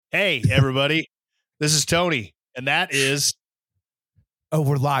Hey, everybody. This is Tony, and that is... Oh,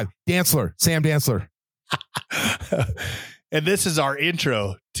 we're live. Dantzler, Sam Dantzler. And this is our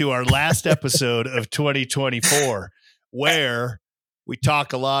intro to our last episode of 2024, where we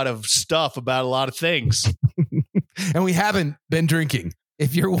talk a lot of stuff about a lot of things. And we haven't been drinking.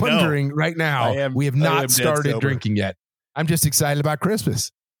 If you're wondering right now, we have not started drinking yet. I'm just excited about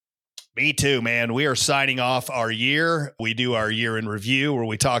Christmas. Me too, man. We are signing off our year. We do our year in review where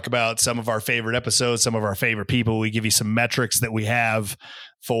we talk about some of our favorite episodes, some of our favorite people. We give you some metrics that we have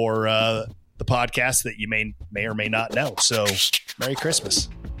for the podcast that you may or may not know. So Merry Christmas.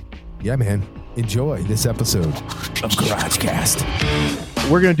 Yeah, man. Enjoy this episode of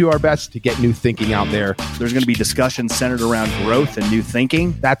GarageCast. We're going to do our best to get new thinking out there. There's going to be discussions centered around growth and new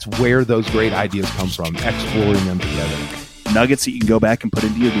thinking. That's where those great ideas come from, exploring them together. Nuggets that you can go back and put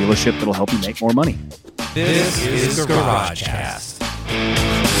into your dealership that'll help you make more money. This is GarageCast.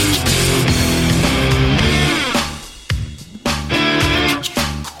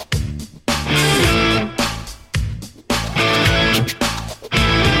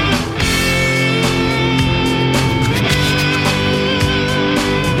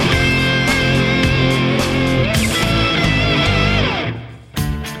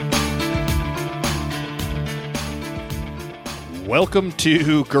 Welcome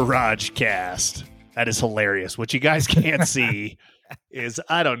to GarageCast. That is hilarious. What you guys can't see is,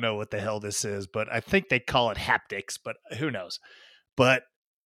 I don't know what the hell this is, but I think they call it haptics, but who knows? But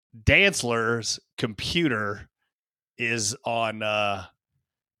Dantzler's computer is on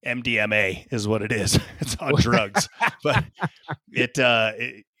MDMA is what it is. It's on drugs. But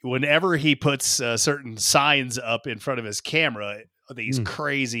it whenever he puts certain signs up in front of his camera, these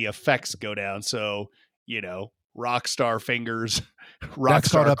crazy effects go down. So, rock star fingers, rock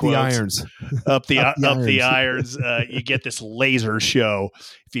star up quotes, the irons, up the irons. You get this laser show.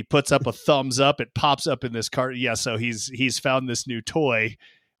 If he puts up a thumbs up, it pops up in this card. Yeah, so he's found this new toy.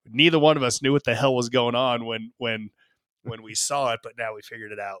 Neither one of us knew what the hell was going on when we saw it, but now we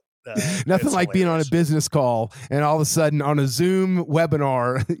figured it out. Nothing like being on a business call and all of a sudden on a Zoom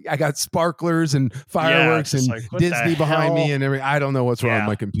webinar, I got sparklers and fireworks and like, Disney behind me and everything. I don't know what's wrong with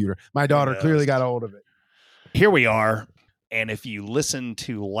my computer. My daughter clearly got a hold of it. Here we are. And if you listen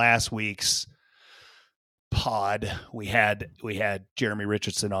to last week's pod, we had Jeremy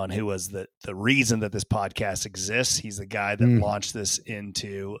Richardson on, who was the reason that this podcast exists. He's the guy that launched this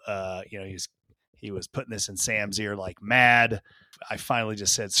into, he was putting this in Sam's ear like mad. I finally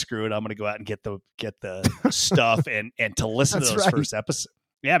just said, screw it. I'm going to go out and get the stuff and to listen to those first episodes.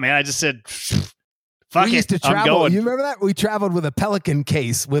 Yeah, man. I just said, fuck we used it. to travel. You remember that? We traveled with a Pelican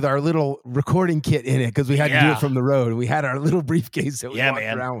case with our little recording kit in it because we had to do it from the road. We had our little briefcase that we walked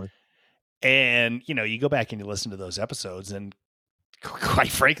around with. And, you go back and you listen to those episodes and quite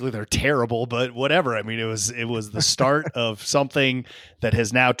frankly, they're terrible, but whatever. I mean, it was the start of something that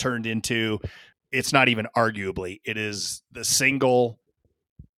has now turned into, it's not even arguably, it is the single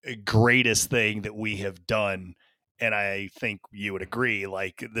greatest thing that we have done. And I think you would agree,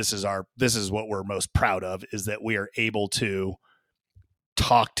 like this is what we're most proud of, is that we are able to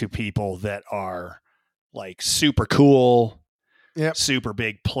talk to people that are like super cool, super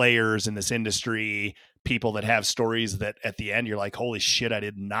big players in this industry, people that have stories that at the end you're like, holy shit, I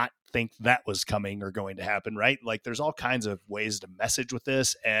did not think that was coming or going to happen, right? Like there's all kinds of ways to message with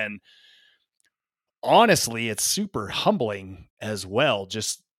this. And honestly, it's super humbling as well.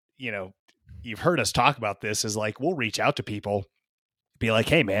 Just, you've heard us talk about this, is like, we'll reach out to people, be like,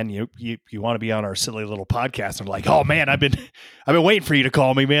 hey man, you want to be on our silly little podcast? And they're like, oh man, I've been waiting for you to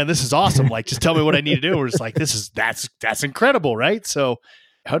call me, man. This is awesome. Like, just tell me what I need to do. We're just like, that's incredible. Right. So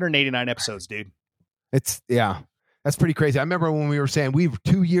 189 episodes, dude. That's pretty crazy. I remember when we were saying we were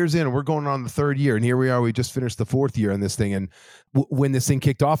 2 years in and we're going on the third year, and here we are. We just finished the fourth year on this thing. And when this thing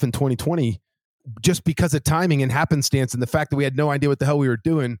kicked off in 2020, just because of timing and happenstance and the fact that we had no idea what the hell we were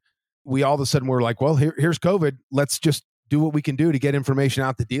doing, we all of a sudden were like, well, here's COVID. Let's just do what we can do to get information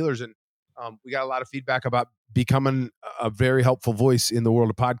out to dealers. And we got a lot of feedback about becoming a very helpful voice in the world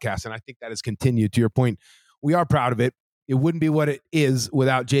of podcasts. And I think that has continued. To your point, we are proud of it. It wouldn't be what it is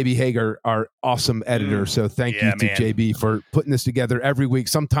without JB Hager, our awesome editor. So thank you to JB for putting this together every week,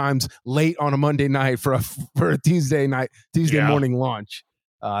 sometimes late on a Monday night for a Tuesday morning launch.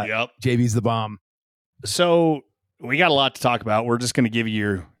 JB's the bomb. So we got a lot to talk about. We're just going to give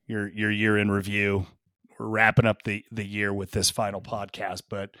you your year in review. We're wrapping up the year with this final podcast,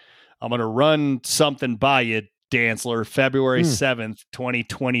 but I'm going to run something by you, Dantzler. February 7th,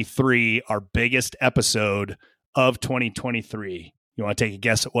 2023, our biggest episode of 2023. You want to take a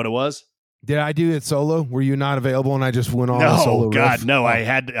guess at what it was? Did I do it solo? Were you not available and I just went on a solo No, God, riff? no. Oh.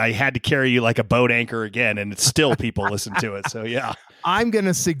 I had to carry you like a boat anchor again, and it's still people listen to it. So yeah. I'm going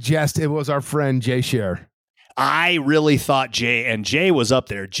to suggest it was our friend Jay Scher. I really thought Jay was up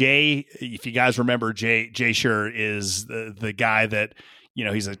there. Jay, if you guys remember, Jay Scher is the guy that,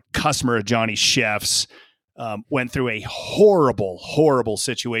 he's a customer of Johnny Chef's, went through a horrible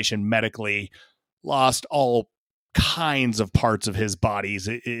situation medically, lost all kinds of parts of his bodies.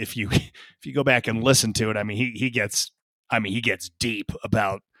 If you go back and listen to it, I mean, he gets deep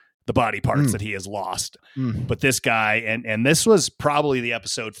about the body parts that he has lost. But this guy, and this was probably the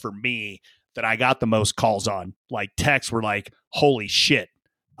episode for me that I got the most calls on. Like texts were like, holy shit.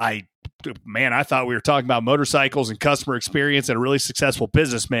 I thought we were talking about motorcycles and customer experience and a really successful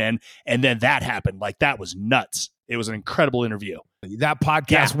businessman. And then that happened. Like, that was nuts. It was an incredible interview. That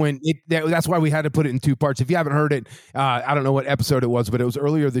podcast that's why we had to put it in 2 parts. If you haven't heard it, I don't know what episode it was, but it was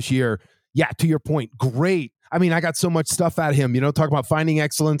earlier this year. Yeah, to your point, great. I mean, I got so much stuff at him, talk about finding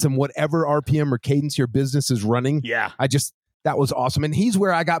excellence and whatever RPM or cadence your business is running. Yeah. That was awesome. And he's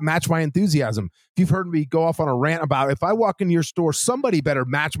where I got Match My Enthusiasm. If you've heard me go off on a rant about if I walk into your store, somebody better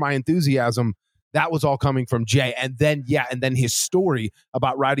match my enthusiasm. That was all coming from Jay. And then his story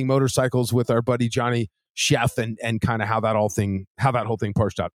about riding motorcycles with our buddy Johnny Chef and kind of how that whole thing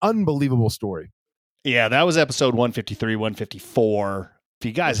parsed out. Unbelievable story. Yeah, that was episode 153, 154. If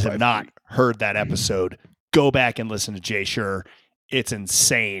you guys have not heard that episode, go back and listen to Jay Scher. It's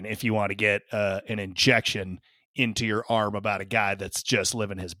insane if you want to get an injection into your arm about a guy that's just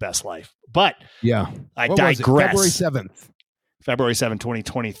living his best life. But yeah, I digress. February 7th,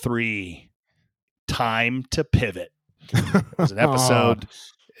 2023. Time to pivot. It was an episode.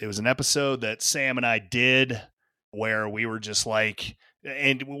 It was an episode that Sam and I did where we were just like,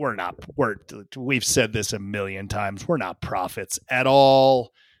 and we've said this a million times. We're not prophets at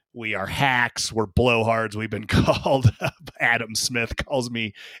all. We are hacks. We're blowhards. We've been called, Adam Smith calls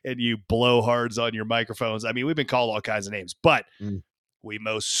me, and you blowhards on your microphones. I mean, we've been called all kinds of names, but we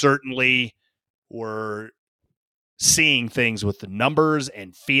most certainly were seeing things with the numbers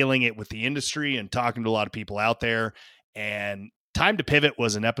and feeling it with the industry and talking to a lot of people out there. And Time to Pivot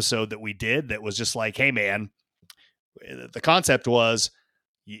was an episode that we did that was just like, hey, man, the concept was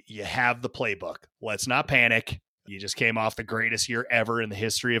you have the playbook. Let's not panic. You just came off the greatest year ever in the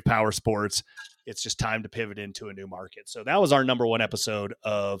history of power sports. It's just time to pivot into a new market. So that was our number 1 episode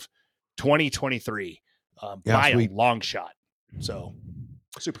of 2023 by a long shot. So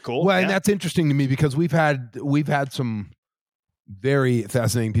super cool. Well, and that's interesting to me because we've had some very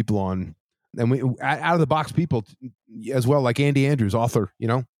fascinating people on, and we out of the box people as well, like Andy Andrews, author. We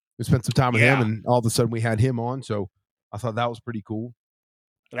spent some time with him, and all of a sudden we had him on. So I thought that was pretty cool.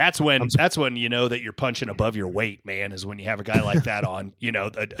 That's when you know that you're punching above your weight, man, is when you have a guy like that on,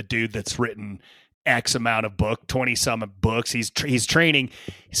 a dude that's written X amount of 20-some books. He's training.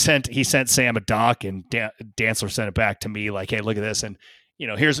 He sent Sam a doc, and Dantzler sent it back to me like, hey, look at this. And,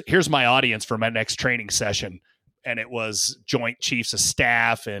 here's my audience for my next training session. And it was Joint Chiefs of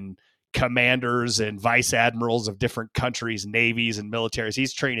Staff and commanders and vice admirals of different countries, navies and militaries.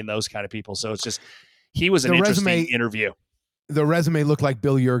 He's training those kind of people. So it's just, he was an interesting interview. The resume looked like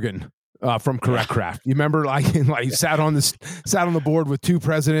Bill Jurgen from Correct Craft. You remember, like sat on the board with 2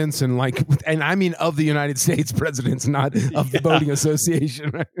 presidents and I mean of the United States presidents, not of the boating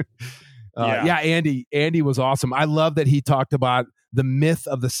association. Andy was awesome. I love that he talked about the myth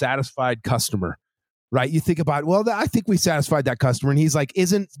of the satisfied customer. Right? You think about, I think we satisfied that customer, and he's like,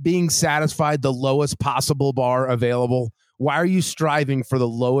 isn't being satisfied the lowest possible bar available? Why are you striving for the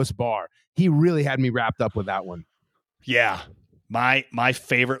lowest bar? He really had me wrapped up with that one. Yeah. My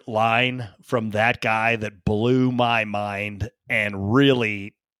favorite line from that guy that blew my mind and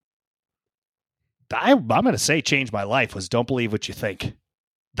really, I'm going to say changed my life was don't believe what you think.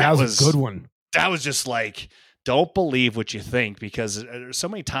 That was a good one. That was just like, don't believe what you think, because there's so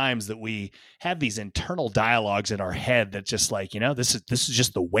many times that we have these internal dialogues in our head that just like, this is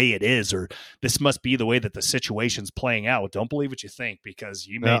just the way it is, or this must be the way that the situation's playing out. Don't believe what you think, because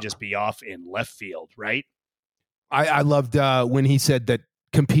you may just be off in left field, right? I loved when he said that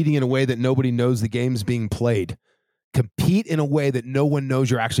competing in a way that nobody knows the game's being played. Compete in a way that no one knows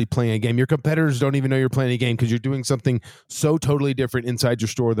you're actually playing a game. Your competitors don't even know you're playing a game because you're doing something so totally different inside your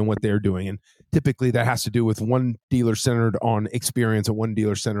store than what they're doing. And typically that has to do with one dealer centered on experience and one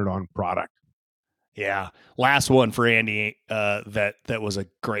dealer centered on product. Yeah. Last one for Andy that was a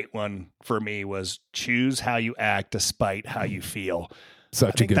great one for me was choose how you act despite how you feel.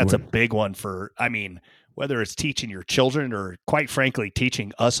 Such a good one. That's a big one whether it's teaching your children or quite frankly,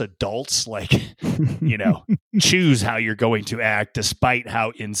 teaching us adults, like, choose how you're going to act despite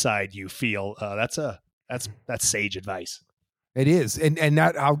how inside you feel. That's sage advice. It is. And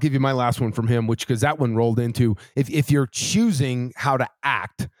that, I'll give you my last one from him, which, because that one rolled into, if you're choosing how to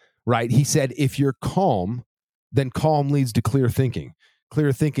act, right? He said, if you're calm, then calm leads to clear thinking.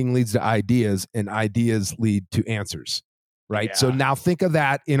 Clear thinking leads to ideas, and ideas lead to answers, right? Yeah. So now think of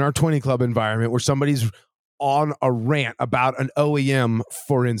that in our 20 club environment where somebody's on a rant about an OEM,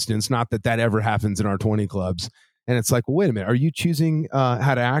 for instance, not that ever happens in our 20 clubs. And it's like, well, wait a minute. Are you choosing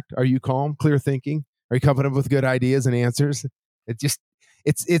how to act? Are you calm, clear thinking? Are you coming up with good ideas and answers?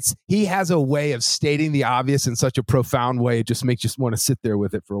 He has a way of stating the obvious in such a profound way. It just makes you want to sit there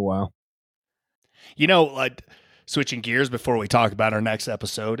with it for a while. Switching gears before we talk about our next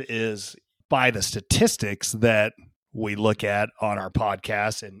episode is by the statistics that we look at on our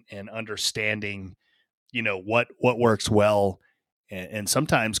podcast and understanding, what works well and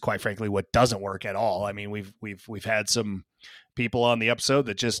sometimes, quite frankly, what doesn't work at all. I mean, we've had some people on the episode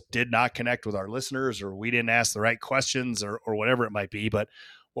that just did not connect with our listeners, or we didn't ask the right questions, or whatever it might be. But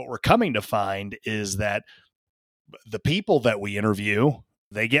what we're coming to find is that the people that we interview,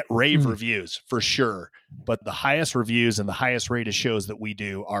 they get rave reviews for sure. But the highest reviews and the highest rated shows that we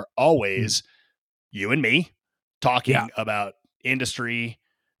do are always you and me talking about industry,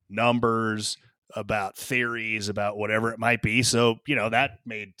 numbers, about theories, about whatever it might be. So, that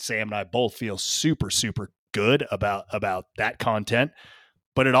made Sam and I both feel super, super good about that content.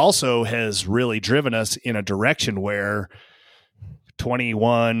 But it also has really driven us in a direction where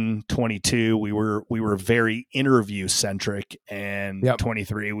 21, 22, we were very interview centric, and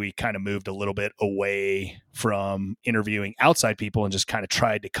 23, we kind of moved a little bit away from interviewing outside people and just kind of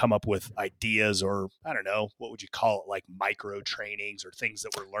tried to come up with ideas, or I don't know, what would you call it? Like micro trainings or things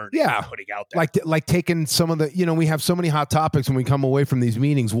that we're learning and putting out there. Like taking some of the, we have so many hot topics when we come away from these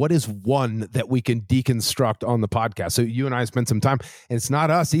meetings. What is one that we can deconstruct on the podcast? So you and I spent some time, and it's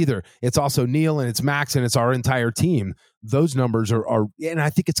not us either. It's also Neil, and it's Max, and it's our entire team. Those numbers are, and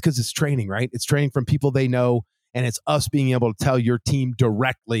I think it's because it's training, right? It's training from people they know, and it's us being able to tell your team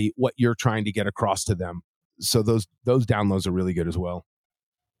directly what you're trying to get across to them. So those downloads are really good as well.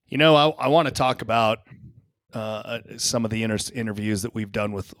 I want to talk about some of the interviews that we've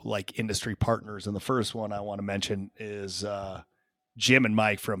done with like industry partners, and the first one I want to mention is Jim and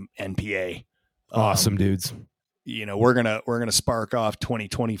Mike from NPA. Awesome dudes. We're gonna spark off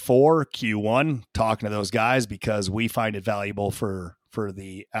 2024 Q1 talking to those guys because we find it valuable for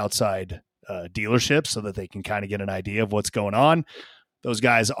the outside dealerships so that they can kind of get an idea of what's going on. Those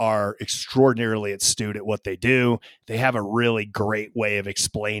guys are extraordinarily astute at what they do. They have a really great way of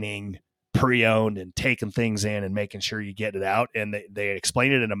explaining pre-owned and taking things in and making sure you get it out. And they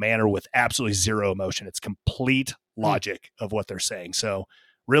explain it in a manner with absolutely zero emotion. It's complete logic of what they're saying. So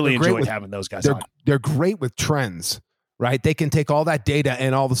really enjoyed having those guys on. They're great with trends, right? They can take all that data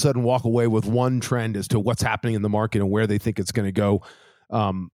and all of a sudden walk away with one trend as to what's happening in the market and where they think it's going to go.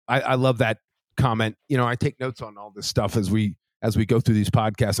 I love that comment. I take notes on all this stuff as we go through these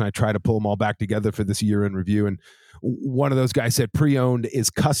podcasts, and I try to pull them all back together for this year in review. And one of those guys said pre-owned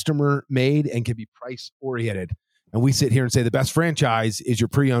is customer made and can be price oriented. And we sit here and say the best franchise is your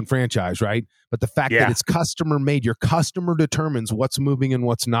pre-owned franchise, right? But the fact that it's customer made, your customer determines what's moving and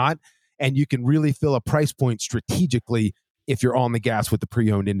what's not. And you can really fill a price point strategically if you're on the gas with the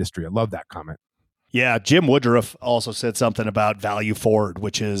pre-owned industry. I love that comment. Yeah. Jim Woodruff also said something about value forward,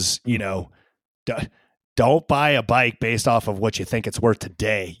 which is, don't buy a bike based off of what you think it's worth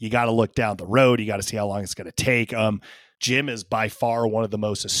today. You got to look down the road. You got to see how long it's going to take. Jim is by far one of the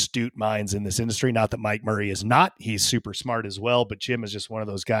most astute minds in this industry. Not that Mike Murray is not. He's super smart as well, but Jim is just one of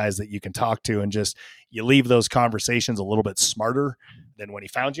those guys that you can talk to and just, you leave those conversations a little bit smarter than when he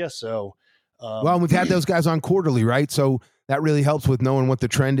found you. So, well, we've had those guys on quarterly, right? So that really helps with knowing what the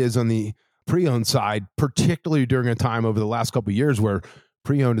trend is on the pre-owned side, particularly during a time over the last couple of years where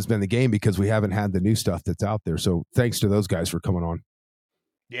pre-owned has been the game because we haven't had the new stuff that's out there. So thanks to those guys for coming on.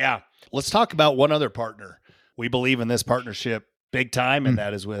 Yeah. Let's talk about one other partner. We believe in this partnership big time, and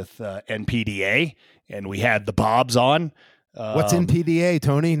that is with NPDA. And we had the Bobs on. What's NPDA,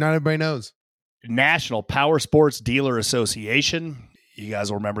 Tony? Not everybody knows. National Power Sports Dealer Association. You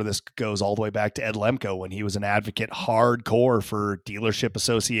guys will remember this goes all the way back to Ed Lemko when he was an advocate hardcore for dealership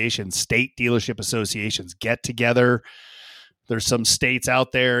associations, state dealership associations get together. There's some states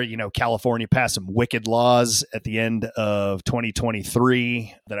out there, California passed some wicked laws at the end of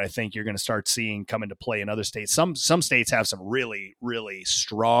 2023 that I think you're going to start seeing come into play in other states. Some states have some really, really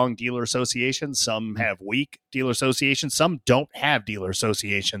strong dealer associations. Some have weak dealer associations. Some don't have dealer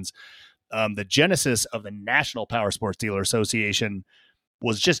associations. the genesis of the National Power Sports Dealer Association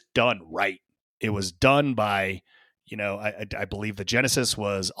was just done right. It was done by, I believe the genesis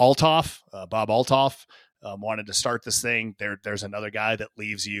was Althoff, Bob Althoff, wanted to start this thing. There's another guy that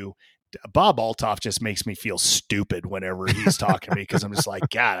leaves you. Bob Althoff just makes me feel stupid whenever he's talking to me, because I'm just like,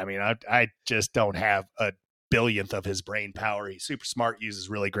 God, I mean, I just don't have a billionth of his brain power. He's super smart, uses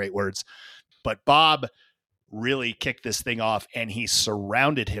really great words. But Bob really kicked this thing off, and he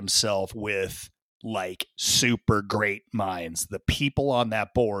surrounded himself with like super great minds. The people on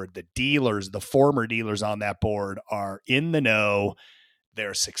that board, the dealers, the former dealers on that board are in the know.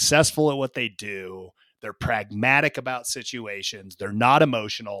 They're successful at what they do. They're pragmatic about situations. They're not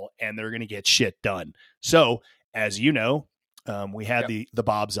emotional, and they're going to get shit done. So, as you know, we had the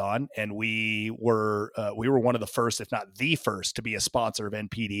Bobs on, and we were one of the first, if not the first, to be a sponsor of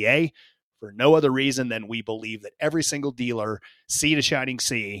NPDA for no other reason than we believe that every single dealer, sea to shining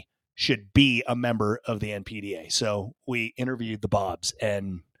sea, should be a member of the NPDA. So we interviewed the Bobs,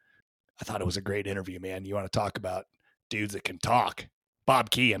 and I thought it was a great interview, man. You want to talk about dudes that can talk?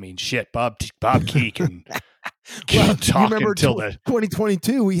 Bob Key, I mean, shit, Bob Key can talk until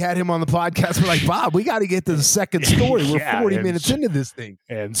 2022. We had him on the podcast. We're like, Bob, we got to get to the second story. We're 40 minutes into this thing.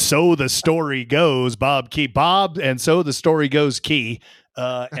 And so the story goes, Bob, and so the story goes, Key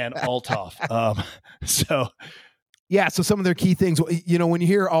and Althoff. So some of their key things, when you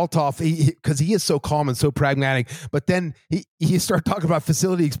hear Althoff, because he is so calm and so pragmatic, but then he start talking about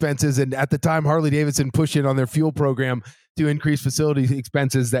facility expenses, and at the time Harley Davidson pushed in on their fuel program to increase facility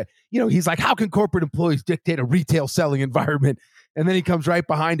expenses, that, he's like, how can corporate employees dictate a retail selling environment? And then he comes right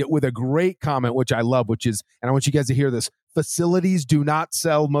behind it with a great comment, which I love, which is, and I want you guys to hear this: facilities do not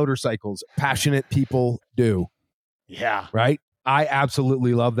sell motorcycles. Passionate people do. Yeah. Right? I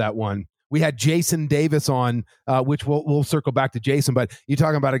absolutely love that one. We had Jason Davis on, which we'll circle back to Jason, but you're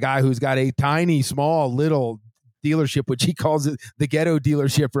talking about a guy who's got a tiny, small, little dealership, which he calls it the ghetto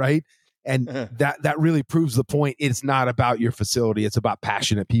dealership, right? And that really proves the point. It's not about your facility. It's about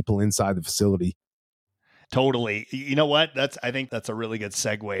passionate people inside the facility. Totally. You know what? I think that's a really good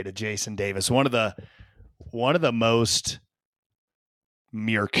segue to Jason Davis. One of the most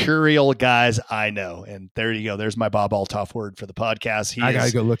mercurial guys I know. And there you go. There's my Bob Althoff word for the podcast. I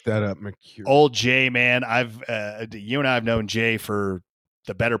gotta go look that up. Mercurial. Old Jay, man. You and I have known Jay for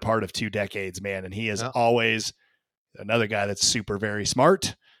the better part of 2 decades, man. And he is always another guy that's super, very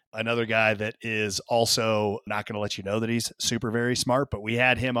smart. Another guy that is also not going to let you know that he's super, very smart, but we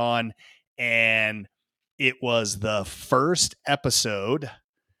had him on, and it was the first episode,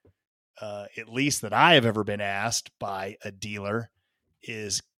 at least that I have ever been asked by a dealer,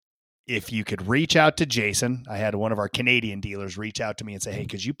 is if you could reach out to Jason. I had one of our Canadian dealers reach out to me and say, hey,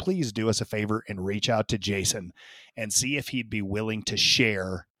 could you please do us a favor and reach out to Jason and see if he'd be willing to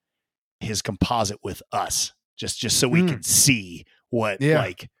share his composite with us, just so we can see what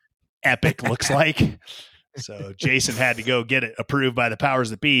like epic looks like. So Jason had to go get it approved by the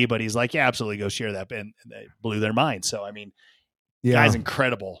powers that be, but he's like, yeah, absolutely, go share that. And they blew their mind. So, I mean, guy's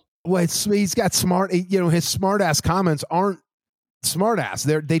incredible. Well, he's got smart, his smart ass comments aren't smart ass.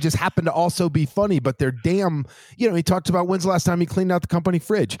 They just happen to also be funny, but they're damn, he talked about when's the last time he cleaned out the company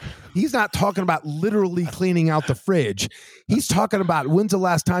fridge. He's not talking about literally cleaning out the fridge. He's talking about when's the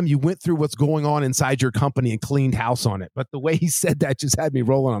last time you went through what's going on inside your company and cleaned house on it. But the way he said that just had me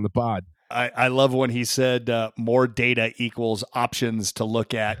rolling on the pod. I love when he said more data equals options to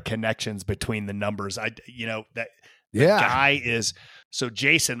look at connections between the numbers. Guy is, so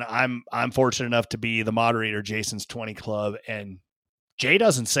Jason, I'm fortunate enough to be the moderator of Jason's 20 Club, and Jay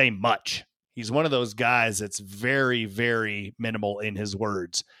doesn't say much. He's one of those guys that's very, very minimal in his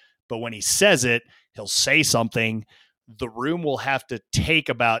words. But when he says it, he'll say something. The room will have to take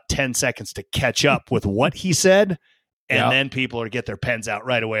about 10 seconds to catch up with what he said. And then people will get their pens out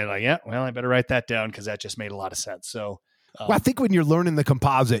right away. Like, yeah, well, I better write that down because that just made a lot of sense. So, I think when you're learning the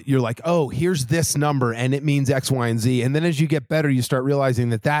composite, you're like, oh, here's this number and it means X, Y, and Z. And then as you get better, you start realizing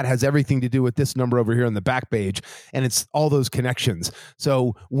that has everything to do with this number over here on the back page. And it's all those connections.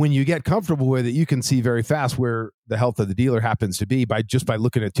 So when you get comfortable with it, you can see very fast where the health of the dealer happens to be by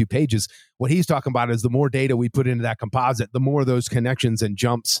looking at 2 pages. What he's talking about is the more data we put into that composite, the more of those connections and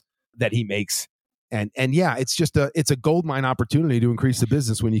jumps that he makes. And yeah, it's a goldmine opportunity to increase the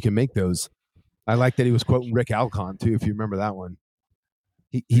business when you can make those. I like that he was quoting Rick Alcon too, if you remember that one.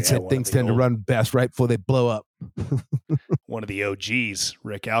 He said things tend to run best right before they blow up. One of the OGs,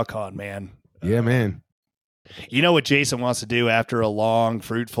 Rick Alcon, man. Yeah, man. You know what Jason wants to do after a long,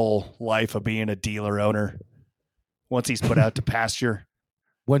 fruitful life of being a dealer owner? Once he's put out to pasture.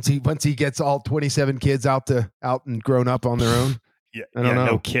 Once he gets all 27 kids out and grown up on their own. I don't know.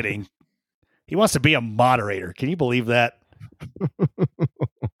 No kidding. He wants to be a moderator. Can you believe that?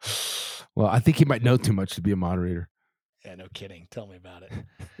 Well, I think he might know too much to be a moderator. Yeah, no kidding. Tell me about it.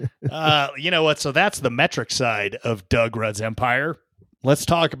 You know what? So that's the metric side of Doug Rudd's empire. Let's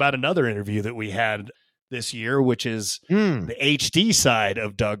talk about another interview that we had this year, which is the HD side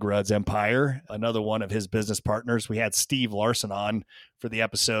of Doug Rudd's empire. Another one of his business partners. We had Steve Larson on for the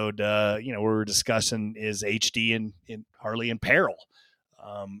episode, where we were discussing is HD in Harley in peril.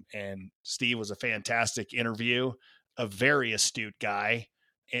 And Steve was a fantastic interview, a very astute guy.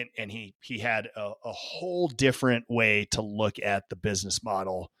 And he had a whole different way to look at the business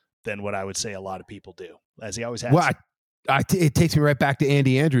model than what I would say a lot of people do, as he always has. Well, it takes me right back to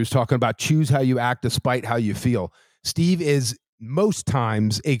Andy Andrews talking about choose how you act despite how you feel. Steve is most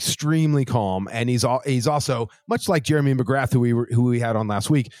times extremely calm, and he's also, much like Jeremy McGrath, who we had on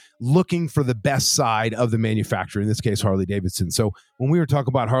last week, looking for the best side of the manufacturer, in this case Harley Davidson. So when we were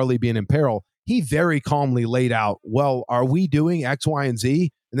talking about Harley being in peril, he very calmly laid out, well, are we doing X, Y, and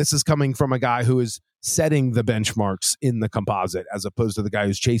Z? And this is coming from a guy who is setting the benchmarks in the composite as opposed to the guy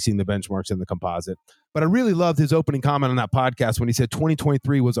who's chasing the benchmarks in the composite. But I really loved his opening comment on that podcast when he said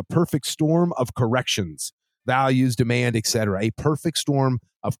 2023 was a perfect storm of corrections, values, demand, etc. A perfect storm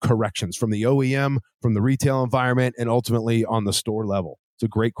of corrections from the OEM, from the retail environment, and ultimately on the store level. It's a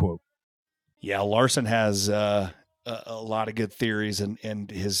great quote. Yeah, Larson has a lot of good theories,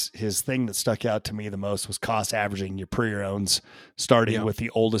 and his thing that stuck out to me the most was cost averaging your pre-owns, starting with the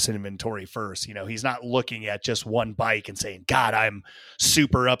oldest inventory first. You know, he's not looking at just one bike and saying, God, I'm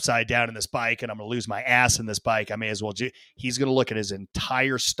super upside down in this bike and I'm going to lose my ass in this bike. I may as well. He's going to look at his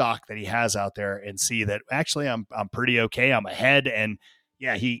entire stock that he has out there and see that actually I'm pretty okay. I'm ahead. And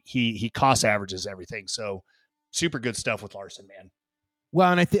yeah, he cost averages everything. So super good stuff with Larson, man.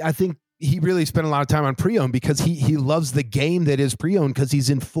 Well, and I think he really spent a lot of time on pre-owned because he loves the game that is pre-owned because he's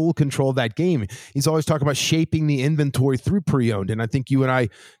in full control of that game. He's always talking about shaping the inventory through pre-owned. And I think you and I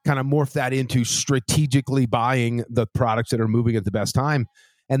kind of morph that into strategically buying the products that are moving at the best time.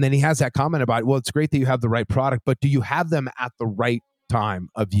 And then he has that comment about, well, it's great that you have the right product, but do you have them at the right time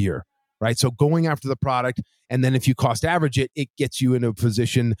of year? Right. So going after the product, and then if you cost average it, it gets you in a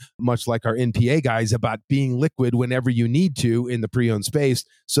position much like our NPA guys about being liquid whenever you need to in the pre-owned space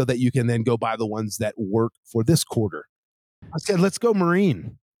so that you can then go buy the ones that work for this quarter. I said, let's go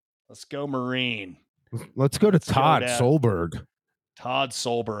Marine. Let's go Marine. Let's go to Todd Solberg. Todd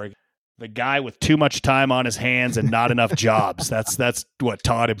Solberg, the guy with too much time on his hands and not enough jobs. That's what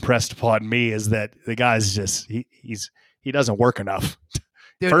Todd impressed upon me, is that the guy's just, he doesn't work enough.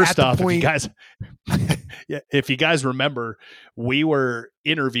 Dude, first off, if you guys remember, we were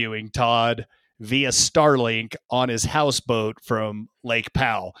interviewing Todd via Starlink on his houseboat from Lake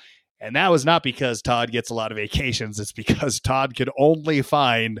Powell. And that was not because Todd gets a lot of vacations. It's because Todd could only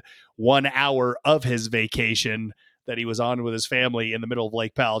find 1 hour of his vacation that he was on with his family in the middle of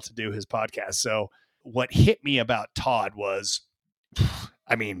Lake Powell to do his podcast. So what hit me about Todd was,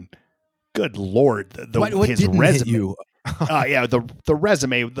 I mean, good Lord, his resume. The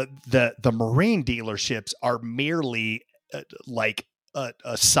resume, the Marine dealerships are merely like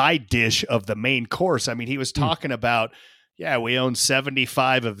a side dish of the main course. I mean, he was talking about, we own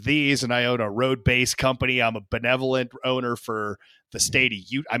 75 of these, and I own a road-based company. I'm a benevolent owner for the state of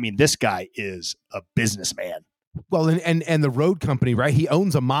Utah. I mean, this guy is a businessman. Well, and the road company, right? He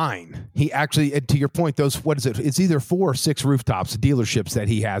owns a mine. He actually, to your point, what is it? It's either 4 or 6 rooftops, dealerships that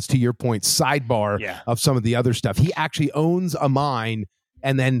he has, to your point, sidebar of some of the other stuff. He actually owns a mine.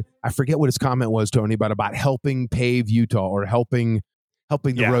 And then I forget what his comment was, Tony, about helping pave Utah or helping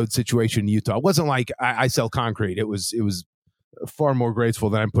the road situation in Utah. It wasn't like I sell concrete. It was far more graceful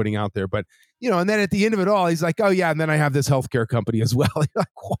than I'm putting out there. But, and then at the end of it all, he's like, oh yeah. And then I have this healthcare company as well. Like,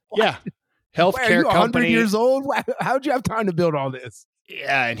 what? Yeah. Healthcare company. 100 years old? How'd you have time to build all this?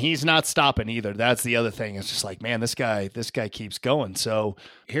 Yeah, and he's not stopping either. That's the other thing. It's just like, man, this guy keeps going. So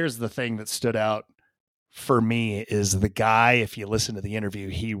here's the thing that stood out for me is the guy, if you listen to the interview,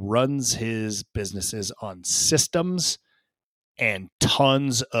 he runs his businesses on systems and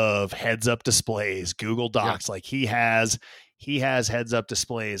tons of heads-up displays, Google Docs. Yeah. Like he has heads-up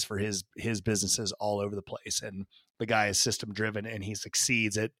displays for his businesses all over the place. And the guy is system-driven, and he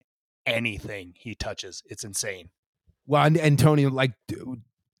succeeds at anything he touches. It's insane. Well, and Tony, like,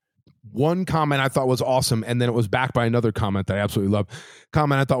 one comment I thought was awesome, and then it was backed by another comment that I absolutely love.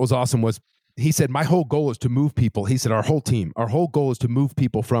 Comment I thought was awesome was, he said, my whole goal is to move people. He said, our whole goal is to move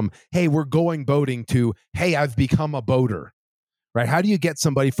people from, hey, we're going boating, to, hey, I've become a boater. Right? How do you get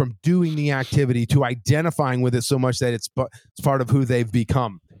somebody from doing the activity to identifying with it so much that it's part of who they've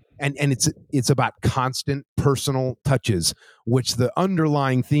become? And it's about constant personal touches, which the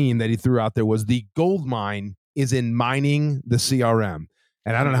underlying theme that he threw out there was the gold mine is in mining the CRM.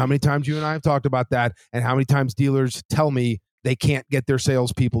 And I don't know how many times you and I have talked about that, and how many times dealers tell me they can't get their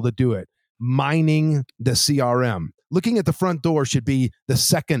salespeople to do it. Mining the CRM. Looking at the front door should be the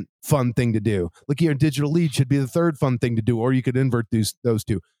second fun thing to do. Looking at your digital lead should be the third fun thing to do, or you could invert those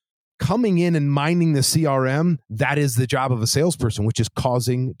two. Coming in and mining the CRM, that is the job of a salesperson, which is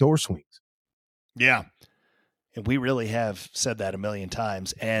causing door swings. Yeah. And we really have said that a million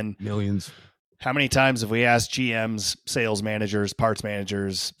times. And millions. How many times have we asked GMs, sales managers, parts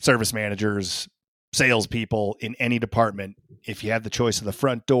managers, service managers, salespeople in any department, if you have the choice of the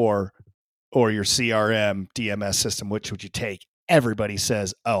front door or your CRM DMS system, which would you take? Everybody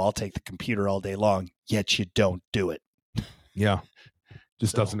says, oh, I'll take the computer all day long, yet you don't do it. Yeah.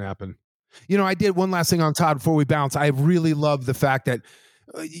 Just doesn't happen. You know, I did one last thing on Todd before we bounce. I really love the fact that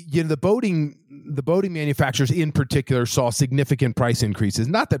the boating manufacturers in particular saw significant price increases.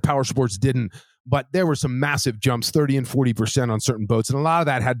 Not that Power Sports didn't, but there were some massive jumps, 30 and 40% on certain boats. And a lot of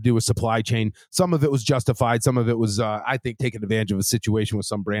that had to do with supply chain. Some of it was justified. Some of it was, I think, taking advantage of a situation with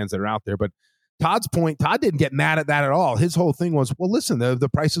some brands that are out there. But Todd's point, Todd didn't get mad at that at all. His whole thing was, well, listen, the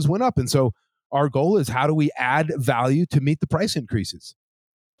prices went up. And so our goal is, how do we add value to meet the price increases?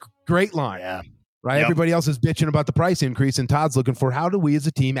 Great line. Yeah. Right? Yep. Everybody else is bitching about the price increase, and Todd's looking for, how do we as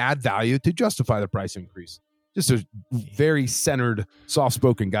a team add value to justify the price increase? Just a very centered,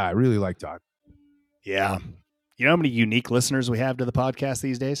 soft-spoken guy. I really like Todd. Yeah. You know how many unique listeners we have to the podcast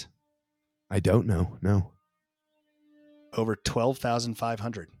these days? I don't know. No. Over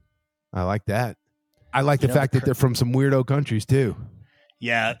 12,500. I like that. I like the fact that they're from some weirdo countries too.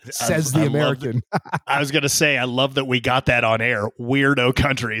 Yeah. Says the American. I was going to say, I love that we got that on air. Weirdo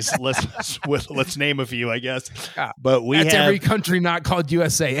countries. Let's name a few, I guess. But that's every country not called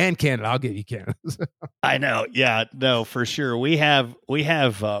USA and Canada. I'll give you Canada. I know. Yeah, no, for sure. We have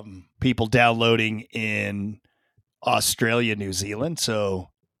people downloading in Australia, New Zealand. So,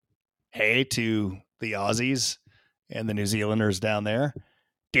 hey, to the Aussies and the New Zealanders down there,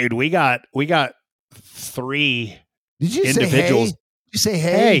 dude, we got 3 Did you individuals. Say hey? You say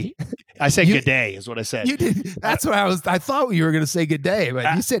hey. I said good day is what I said. You did. That's what I thought you were going to say good day,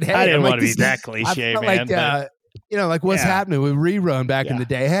 but you said hey. I didn't want to be that cliche, man. Like what's happening with Rerun back in the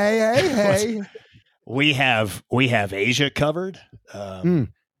day. Hey. We have Asia covered.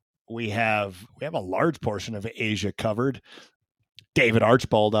 We have a large portion of Asia covered. David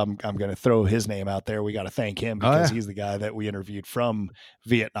Archibald, I'm going to throw his name out there. We got to thank him because he's the guy that we interviewed from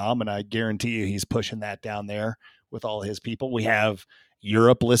Vietnam, and I guarantee you he's pushing that down there with all his people. We have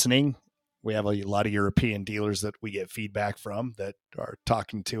Europe listening. We have a lot of European dealers that we get feedback from that are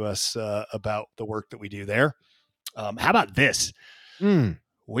talking to us about the work that we do there. How about this?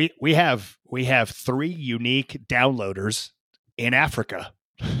 We have 3 unique downloaders in Africa.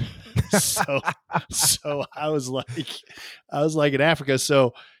 so I was like in Africa.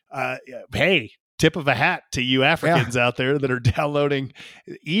 So hey, tip of a hat to you Africans out there that are downloading.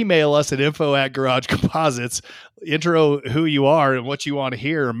 Email us at info@Garage Composites. Intro who you are and what you want to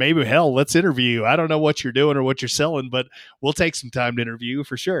hear. Maybe, hell, let's interview you. I don't know what you're doing or what you're selling, but we'll take some time to interview you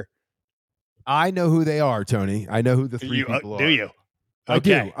for sure. I know who they are, Tony. I know who the 3 people are. Do you?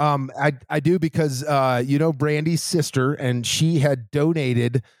 Okay. I do. I do because Brandy's sister, and she had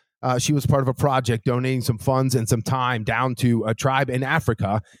donated. She was part of a project donating some funds and some time down to a tribe in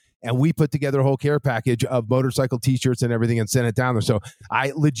Africa. And we put together a whole care package of motorcycle T-shirts and everything and sent it down there. So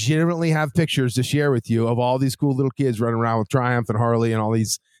I legitimately have pictures to share with you of all these cool little kids running around with Triumph and Harley and all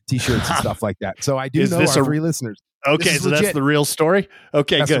these T-shirts and stuff like that. So I do know our 3 listeners. Okay, so legit. That's the real story?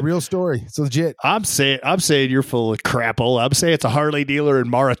 Okay, that's good. The real story. It's legit. I'm saying you're full of crapple. I'm saying it's a Harley dealer in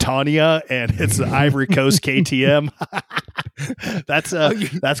Mauritania, and it's the Ivory Coast KTM.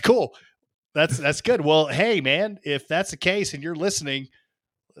 That's cool. That's good. Well, hey, man, if that's the case and you're listening,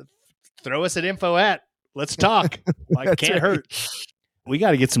 throw us at info@. Let's talk. Can't hurt. We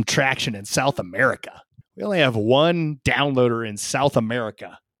got to get some traction in South America. We only have 1 downloader in South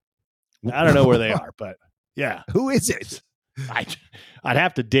America. I don't know where they are, but yeah. Who is it? I'd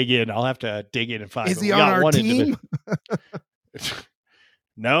have to dig in. I'll have to dig in and find. Is he on our team?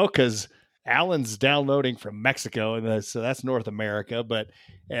 No, because Alan's downloading from Mexico, and so that's North America.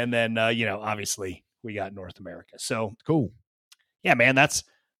 And then obviously we got North America. So cool. Yeah, man, that's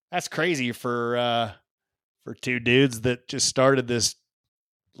crazy for 2 dudes that just started this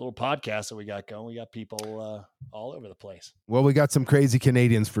little podcast that we got going. We got people all over the place. Well, we got some crazy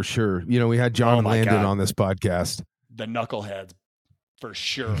Canadians for sure. We had John and Landon on this podcast. The knuckleheads, for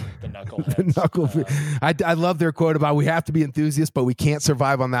sure. The knuckleheads. The I love their quote about we have to be enthusiasts, but we can't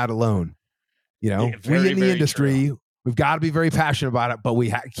survive on that alone. You know, Yeah, very, we in the very industry, true. we've got to be very passionate about it, but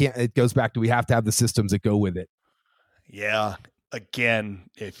we can't. It goes back to we have to have the systems that go with it. Yeah. Again,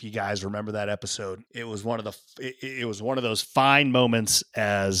 if you guys remember that episode, it was one of those fine moments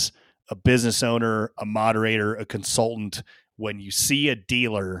as a business owner, a moderator, a consultant, when you see a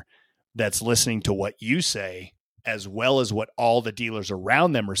dealer that's listening to what you say, as well as what all the dealers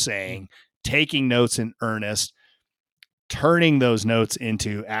around them are saying, taking notes in earnest, turning those notes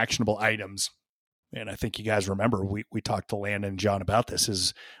into actionable items. And I think you guys remember, we talked to Landon and John about this,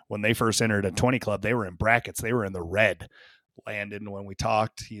 is when they first entered a 20 club, they were in brackets. They were in the red. Landon, when we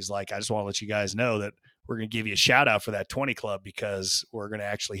talked, he's like, I just want to let you guys know that we're going to give you a shout out for that 20 club because we're going to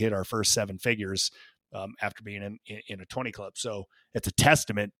actually hit our first 7 figures after being in a 20 club. So it's a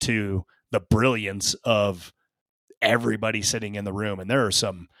testament to the brilliance of everybody sitting in the room. And there's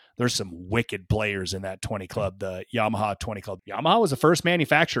some wicked players in that 20 club, the Yamaha 20 club. Yamaha was the first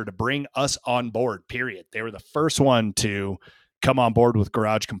manufacturer to bring us on board, period. They were the first one to come on board with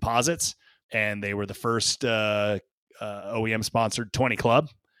Garage Composites, and they were the first OEM sponsored 20 club.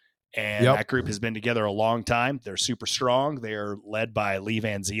 And that group has been together a long time. They're super strong. They're led by Lee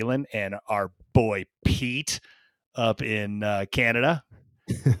Van Zeelen and our boy Pete up in Canada.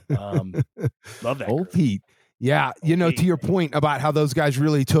 Love that Old group. Pete. Yeah, you know, to your point about how those guys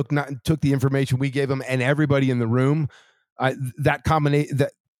really took the information we gave them and everybody in the room, that combination,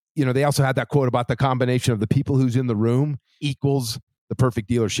 that, you know, they also had that quote about the combination of the people who's in the room equals the perfect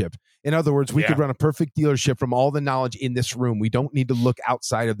dealership. In other words, we could run a perfect dealership from all the knowledge in this room. We don't need to look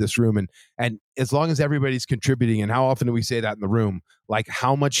outside of this room. And as long as everybody's contributing, and how often do we say that in the room? Like,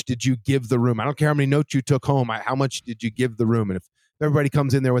 how much did you give the room? I don't care how many notes you took home. How much did you give the room? And if everybody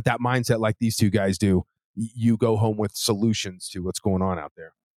comes in there with that mindset like these two guys do, you go home with solutions to what's going on out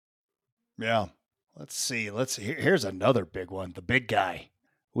there. Yeah. Let's see. Here's another big one. The big guy.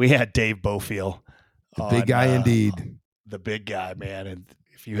 We had Dave Bofill. The big guy indeed. The big guy, man. And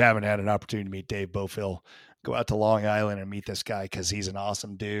if you haven't had an opportunity to meet Dave Bofill, go out to Long Island and meet this guy because he's an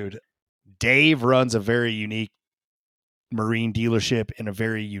awesome dude. Dave runs a very unique marine dealership in a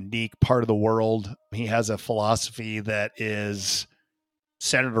very unique part of the world. He has a philosophy that is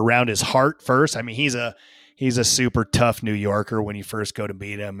centered around his heart first. I mean, he's a super tough New Yorker when you first go to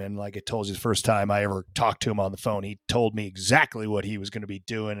meet him. And like I told you, the first time I ever talked to him on the phone, he told me exactly what he was going to be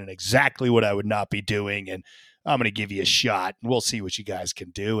doing and exactly what I would not be doing. And I'm going to give you a shot and we'll see what you guys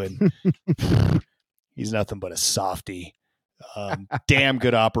can do. And he's nothing but a softie. Damn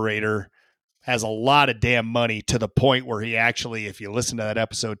good operator, has a lot of damn money, to the point where he actually, if you listen to that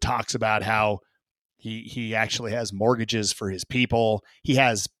episode, talks about how he actually has mortgages for his people. He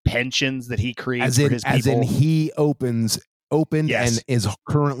has pensions that he creates for his people. As in he opened and is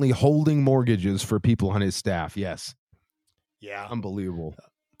currently holding mortgages for people on his staff. Yes. Yeah. Unbelievable.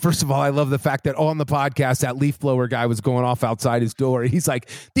 First of all, I love the fact that on the podcast, that leaf blower guy was going off outside his door. He's like,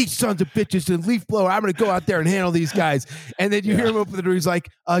 these sons of bitches, the leaf blower, I'm going to go out there and handle these guys. And then you hear him open the door. He's like,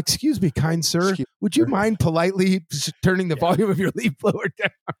 excuse me, kind sir, would you mind politely turning the volume of your leaf blower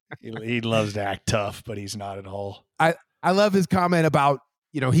down? He loves to act tough, but he's not at all. I love his comment about,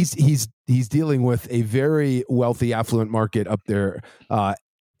 you know, he's dealing with a very wealthy, affluent market up there.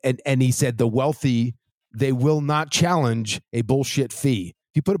 And he said the wealthy, they will not challenge a bullshit fee.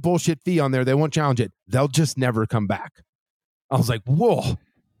 If you put a bullshit fee on there, they won't challenge it. They'll just never come back. I was like, whoa,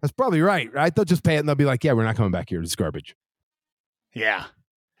 that's probably right? They'll just pay it and they'll be like, yeah, we're not coming back here. It's garbage. Yeah.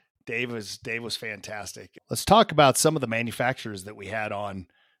 Dave was fantastic. Let's talk about some of the manufacturers that we had on.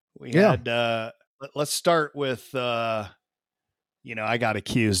 Let's start with, I got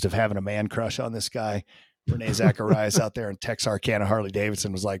accused of having a man crush on this guy. Renee Zacharias out there in Texarkana Harley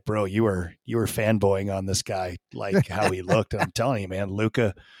Davidson was like, bro, you were fanboying on this guy, like how he looked. And I'm telling you, man,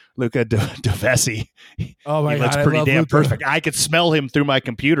 Luca DeVesi, oh my he looks God, pretty damn Luca. perfect. I could smell him through my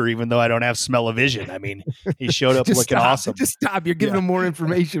computer, even though I don't have smell-o-vision. I mean, he showed up looking awesome. Just stop. You're giving him more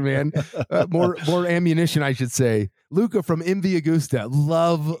information, man. More ammunition, I should say. Luca from MV Agusta.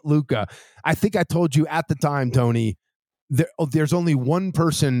 Love Luca. I think I told you at the time, Tony, there's only one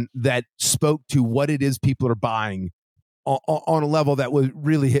person that spoke to what it is people are buying on a level that would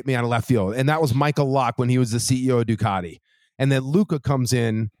really hit me out of left field. And that was Michael Locke when he was the CEO of Ducati. And then Luca comes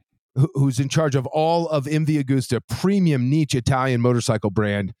in, who's in charge of all of MV Agusta, premium niche Italian motorcycle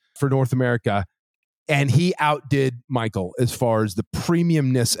brand for North America. And he outdid Michael as far as the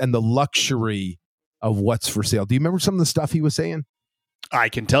premiumness and the luxury of what's for sale. Do you remember some of the stuff he was saying? I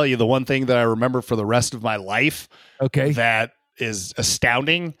can tell you the one thing that I remember for the rest of my life. Okay. That is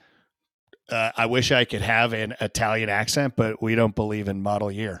astounding. I wish I could have an Italian accent, but we don't believe in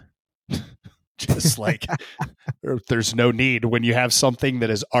model year. Just like there's no need when you have something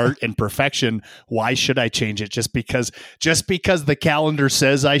that is art and perfection. Why should I change it? Just because the calendar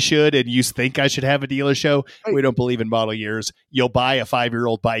says I should, and you think I should have a dealer show. We don't believe in model years. You'll buy a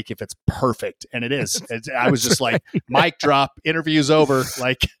 5-year-old bike if it's perfect, and it is. I was just like, mic drop. Interview's over.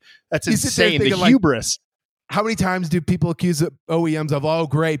 Like that's insane. The hubris. How many times do people accuse OEMs of, oh,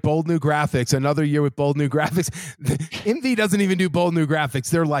 great, bold new graphics, another year with bold new graphics? MV doesn't even do bold new graphics.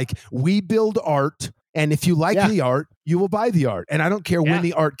 They're like, we build art, and if you like the art, you will buy the art. And I don't care when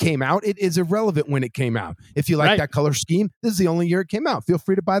the art came out. It is irrelevant when it came out. If you like that color scheme, this is the only year it came out. Feel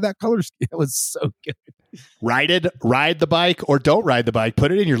free to buy that color scheme. It was so good. Ride the bike or don't ride the bike.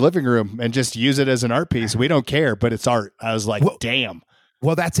 Put it in your living room and just use it as an art piece. We don't care, but it's art. I was like, damn.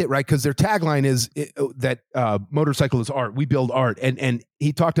 Well, that's it, right? Because their tagline is that motorcycle is art. We build art. And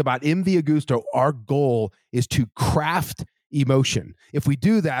he talked about MV Agusto, our goal is to craft emotion. If we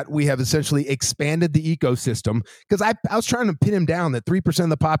do that, we have essentially expanded the ecosystem. Because I was trying to pin him down that 3%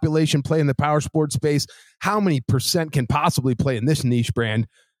 of the population play in the power sports space. How many percent can possibly play in this niche brand?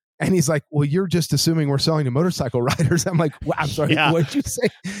 And he's like, well, you're just assuming we're selling to motorcycle riders. I'm like, well, I'm sorry, what did you say?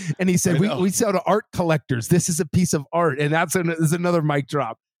 And he said, we sell to art collectors. This is a piece of art. And that's another mic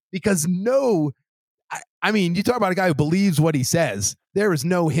drop. Because I mean, you talk about a guy who believes what he says. There is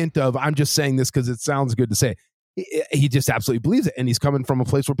no hint of, I'm just saying this because it sounds good to say. He just absolutely believes it. And he's coming from a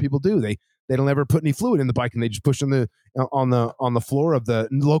place where people do. They don't ever put any fluid in the bike, and they just push on the floor of the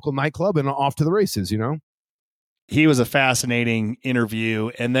local nightclub and off to the races, you know? He was a fascinating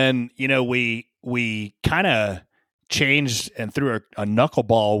interview. And then, we kind of changed and threw a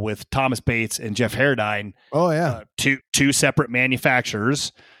knuckleball with Thomas Bates and Jeff Harradine. Oh, yeah. Two separate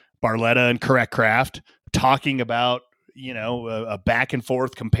manufacturers, Barletta and Correct Craft, talking about, a back and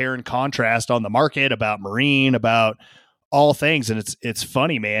forth compare and contrast on the market, about marine, about all things. And it's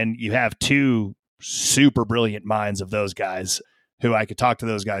funny, man. You have two super brilliant minds of those guys who I could talk to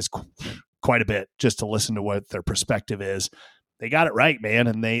those guys quite a bit just to listen to what their perspective is. They got it right, man.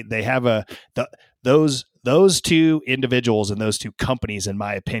 And they have those two individuals and those two companies, in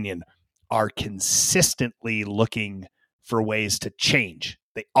my opinion, are consistently looking for ways to change.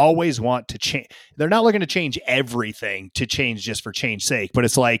 They always want to change. They're not looking to change everything to change just for change's sake, but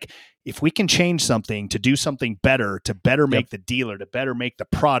it's like, if we can change something to do something better, to better make the dealer, to better make the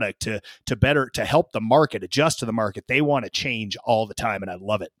product, to help the market, adjust to the market, they want to change all the time. And I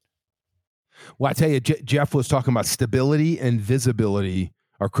love it. Well, I tell you, Jeff was talking about stability and visibility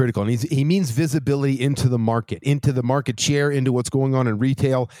are critical. And he means visibility into the market share, into what's going on in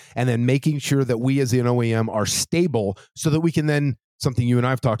retail, and then making sure that we as an OEM are stable so that we can then, something you and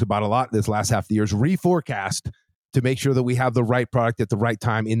I have talked about a lot this last half of the year, is reforecast to make sure that we have the right product at the right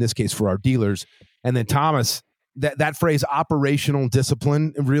time, in this case for our dealers. And then Thomas, that phrase operational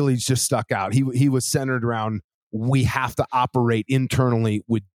discipline really just stuck out. He was centered around, we have to operate internally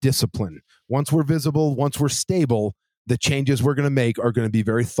with discipline. Once we're visible, once we're stable, the changes we're going to make are going to be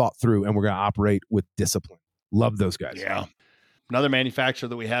very thought through, and we're going to operate with discipline. Love those guys. Yeah. Another manufacturer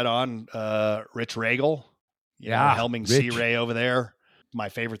that we had on, Rich Regal. Helming Sea Ray over there. My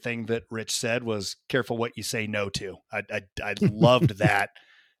favorite thing that Rich said was, careful what you say no to. I loved that.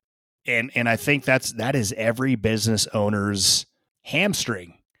 And I think that is every business owner's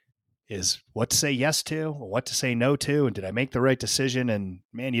hamstring, is what to say yes to, what to say no to, and did I make the right decision? And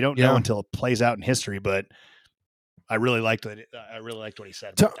man, you don't know until it plays out in history. But I really liked it. I really liked what he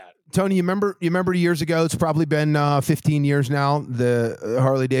said about that. Tony, you remember years ago? It's probably been 15 years now. The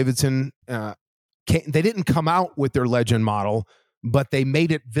Harley Davidson, they didn't come out with their Legend model, but they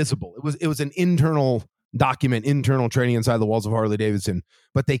made it visible. It was an internal document, internal training inside the walls of Harley Davidson.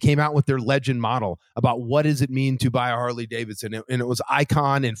 But they came out with their Legend model about what does it mean to buy a Harley Davidson. And it was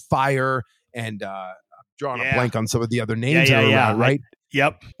Icon and Fire and drawing a blank on some of the other names around, right?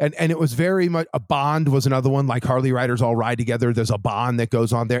 Yep. And it was very much, a bond was another one, like Harley riders all ride together. There's a bond that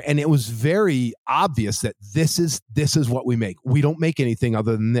goes on there. And it was very obvious that this is what we make. We don't make anything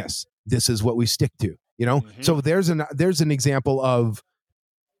other than this. This is what we stick to, Mm-hmm. So there's an example of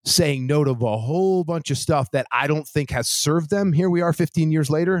saying no to a whole bunch of stuff that I don't think has served them. Here we are 15 years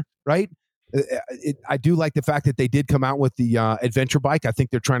later, right? I do like the fact that they did come out with the adventure bike. I think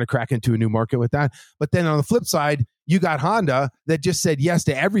they're trying to crack into a new market with that. But then on the flip side, you got Honda that just said yes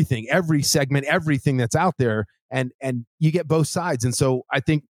to everything, every segment, everything that's out there. And you get both sides. And so I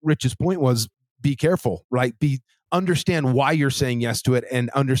think Rich's point was, be careful, right? Understand why you're saying yes to it, and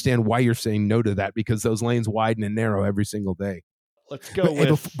understand why you're saying no to that, because those lanes widen and narrow every single day. let's go Hey,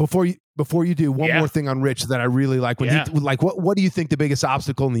 with before you do, one more thing on Rich that I really like. What do you think the biggest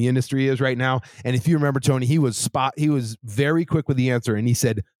obstacle in the industry is right now? And if you remember, Tony, he was very quick with the answer, and he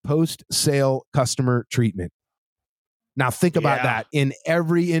said post-sale customer treatment. Now think about that. In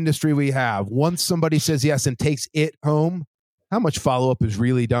every industry we have, once somebody says yes and takes it home, how much follow-up is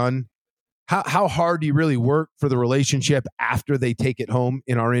really done? How hard do you really work for the relationship after they take it home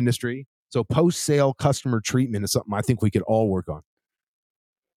in our industry? So post-sale customer treatment is something I think we could all work on.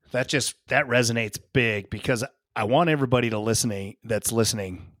 That resonates big, because I want everybody that's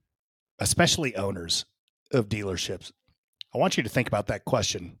listening, especially owners of dealerships. I want you to think about that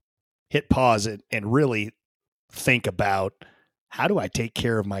question. Hit pause and really think about, how do I take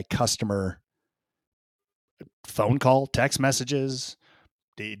care of my customer? Phone call, text messages.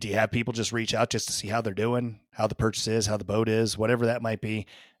 Do you have people just reach out just to see how they're doing, how the purchase is, how the boat is, whatever that might be?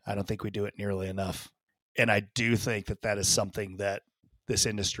 I don't think we do it nearly enough. And I do think that is something that this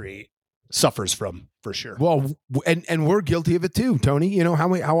industry suffers from, for sure. Well, and we're guilty of it too, Tony. You know,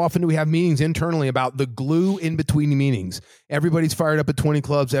 how often do we have meetings internally about the glue in between the meetings? Everybody's fired up at 20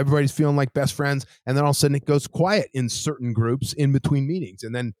 clubs. Everybody's feeling like best friends. And then all of a sudden it goes quiet in certain groups in between meetings.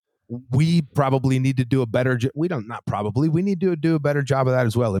 And then we probably need to do a better job. We need to do a better job of that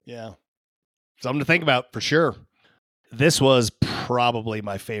as well. Yeah. Something to think about, for sure. This was probably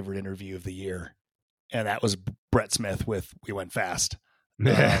my favorite interview of the year. And that was Brett Smith with We Went Fast.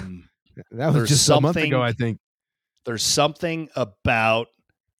 That was just a month ago, I think. There's something about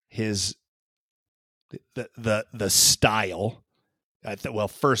his the style. Well,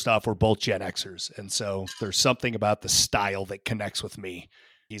 first off, we're both Gen Xers, and so there's something about the style that connects with me.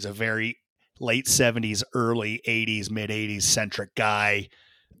 He's a very late 70s, early 80s, mid 80s centric guy.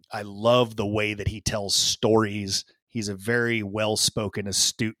 I love the way that he tells stories. He's a very well-spoken,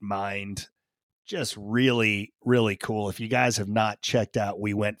 astute mind. Just really, really cool. If you guys have not checked out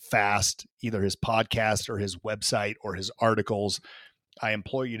We Went Fast, either his podcast or his website or his articles, I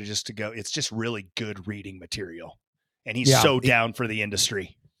implore you to go. It's just really good reading material. And he's down for the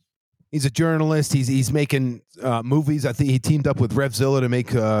industry. He's a journalist. He's making movies. I think he teamed up with RevZilla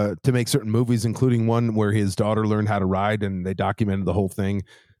to make certain movies, including one where his daughter learned how to ride, and they documented the whole thing.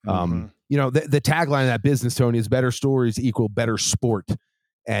 You know, the tagline of that business, Tony, is better stories equal better sport.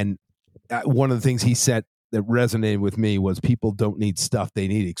 And one of the things he said that resonated with me was people don't need stuff, they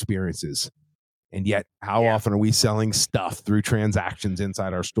need experiences. And yet, how often are we selling stuff through transactions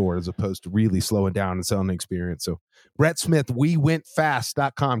inside our store as opposed to really slowing down and selling an experience? So Brett Smith,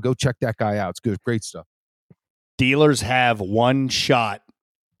 wewentfast.com. Go check that guy out. It's good. Great stuff. Dealers have one shot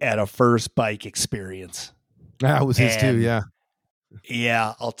at a first bike experience. That was his too, yeah.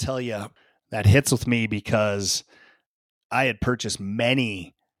 Yeah, I'll tell you, that hits with me because I had purchased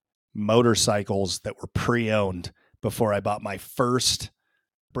many motorcycles that were pre-owned before I bought my first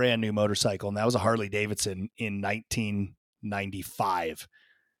brand new motorcycle, and that was a Harley Davidson in 1995.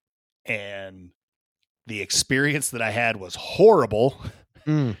 And the experience that I had was horrible,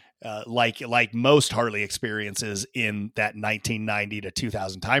 like most Harley experiences in that 1990 to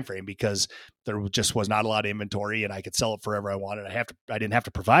 2000 timeframe, because there just was not a lot of inventory, and I could sell it forever I wanted. I didn't have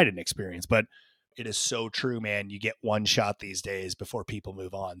to provide an experience, but it is so true, man. You get one shot these days before people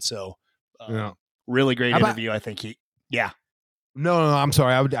move on. So, really great interview. I think No, I'm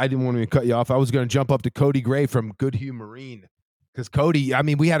sorry. I didn't want to cut you off. I was going to jump up to Cody Gray from Goodhue Marine, because Cody, I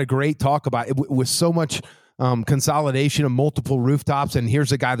mean, we had a great talk about it with so much consolidation of multiple rooftops. And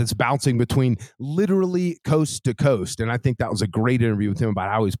here's a guy that's bouncing between literally coast to coast. And I think that was a great interview with him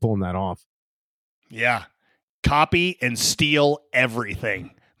about how he's pulling that off. Yeah. Copy and steal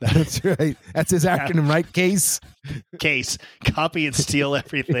everything. That's right. That's his acronym, right? CASE. Copy and steal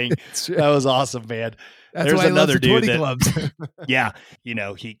everything. Right. That was awesome, man. That's There's another dude that, you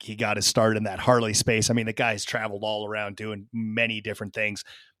know, he got his start in that Harley space. I mean, the guy's traveled all around doing many different things,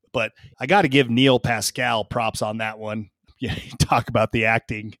 but I got to give Neil Pascal props on that one. Yeah, talk about the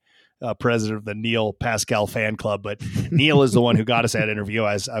acting president of the Neil Pascal fan club, but Neil is the one who got us that interview.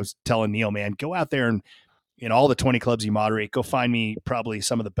 I was telling Neil, man, go out there and in all the 20 clubs you moderate, go find me probably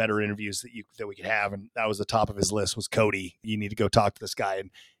some of the better interviews that we could have. And that was the top of his list was Cody. You need to go talk to this guy.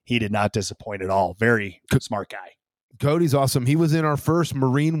 And he did not disappoint at all. Very smart guy. Cody's awesome. He was in our first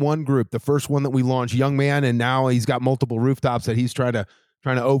Marine One group, the first one that we launched, young man. And now he's got multiple rooftops that he's trying to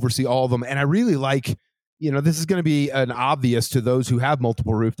oversee all of them. And I really like, you know, this is going to be an obvious to those who have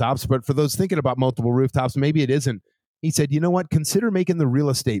multiple rooftops, but for those thinking about multiple rooftops, maybe it isn't. He said, you know what, consider making the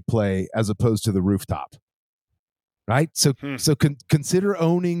real estate play as opposed to the rooftop. Right. So consider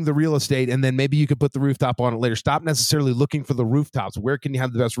owning the real estate, and then maybe you could put the rooftop on it later. Stop necessarily looking for the rooftops. Where can you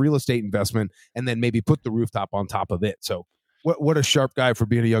have the best real estate investment, and then maybe put the rooftop on top of it? So What a sharp guy for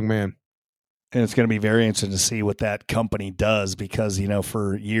being a young man. And it's going to be very interesting to see what that company does because,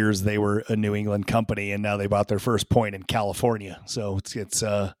 for years they were a New England company and now they bought their first point in California. So it's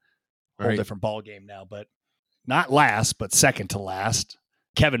a whole different ball game now, but not last, but second to last.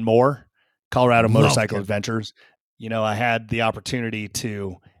 Kevin Moore, Colorado Motorcycle Adventures. I had the opportunity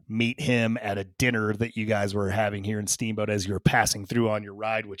to meet him at a dinner that you guys were having here in Steamboat as you were passing through on your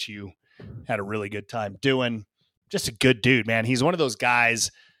ride, which you had a really good time doing. Just a good dude, man. He's one of those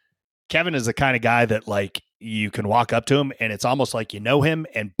guys. Kevin is the kind of guy that you can walk up to him and it's almost like you know him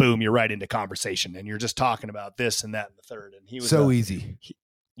and boom, you're right into conversation and you're just talking about this and that and the third. And he was so easy.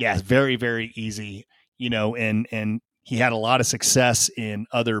 Very, very easy, and he had a lot of success in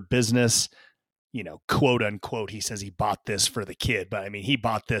other business, quote unquote. He says he bought this for the kid, but I mean, he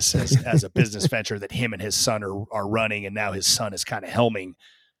bought this as a business venture that him and his son are running. And now his son is kind of helming.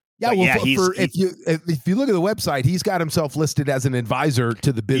 Yeah, if you look at the website, he's got himself listed as an advisor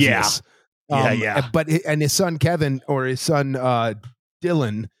to the business. But his son Kevin or his son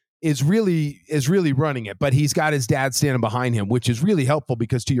Dylan is really running it. But he's got his dad standing behind him, which is really helpful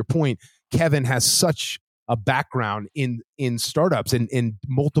because, to your point, Kevin has such a background in startups and in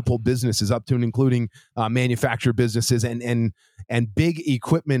multiple businesses, up to and including manufacturer businesses and big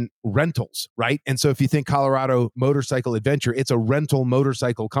equipment rentals, right? And so if you think Colorado Motorcycle Adventure, it's a rental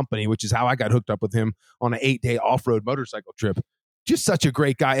motorcycle company, which is how I got hooked up with him on an 8-day off-road motorcycle trip. Just such a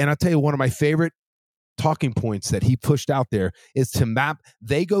great guy. And I'll tell you, one of my favorite talking points that he pushed out there is to map.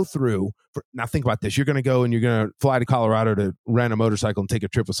 They go through, now think about this. You're going to go and you're going to fly to Colorado to rent a motorcycle and take a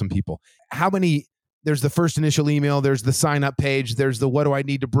trip with some people. There's the first initial email, there's the sign up page, there's the what do I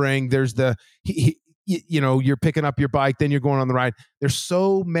need to bring, there's the you're picking up your bike, then you're going on the ride. There's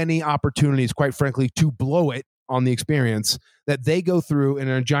so many opportunities, quite frankly, to blow it on the experience that they go through in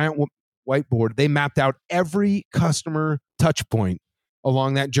a giant whiteboard. They mapped out every customer touch point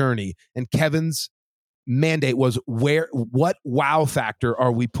along that journey, and Kevin's mandate was what wow factor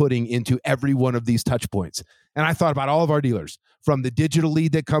are we putting into every one of these touch points? And I thought about all of our dealers, from the digital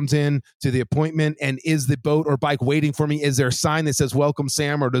lead that comes in to the appointment, and is the boat or bike waiting for me? Is there a sign that says welcome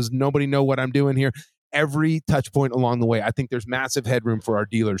Sam, or does nobody know what I'm doing here? Every touch point along the way. I think there's massive headroom for our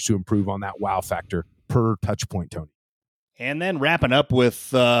dealers to improve on that wow factor per touch point, Tony. And then wrapping up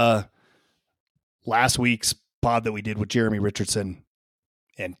with last week's pod that we did with Jeremy Richardson,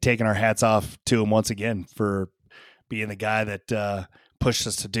 and taking our hats off to him once again for being the guy that pushed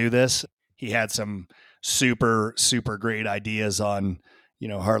us to do this. He had some super, super great ideas on,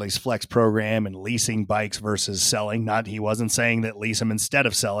 Harley's Flex program and leasing bikes versus selling. He wasn't saying that lease them instead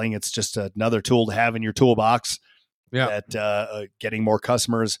of selling. It's just another tool to have in your toolbox. Yeah. That getting more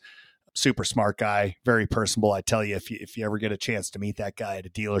customers. Super smart guy, very personable. I tell you, if you ever get a chance to meet that guy at a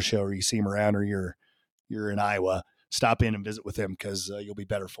dealer show, or you see him around, or you're in Iowa, stop in and visit with him, because you'll be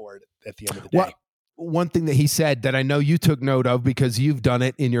better for it at the end of the day. One thing that he said that I know you took note of because you've done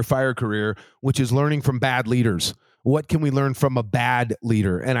it in your fire career, which is learning from bad leaders. What can we learn from a bad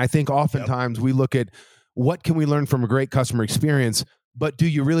leader? And I think oftentimes we look at what can we learn from a great customer experience, but do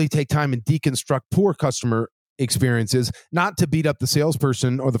you really take time and deconstruct poor customer experiences, not to beat up the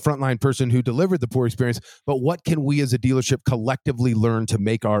salesperson or the frontline person who delivered the poor experience, but what can we as a dealership collectively learn to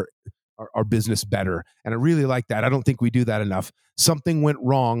make our business better? And I really like that. I don't think we do that enough. Something went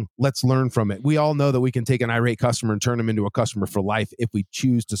wrong. Let's learn from it. We all know that we can take an irate customer and turn them into a customer for life if we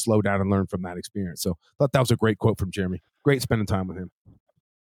choose to slow down and learn from that experience. So I thought that was a great quote from Jeremy. Great spending time with him.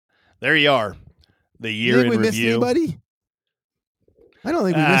 There you are. The year in review. Missed anybody? I don't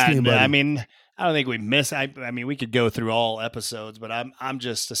think we missed anybody. I don't think we missed. I mean, we could go through all episodes, but I'm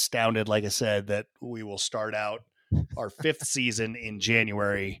just astounded, like I said, that we will start out our 5th season in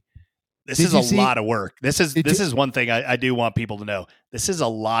January. This is a lot of work. This is one thing I do want people to know. This is a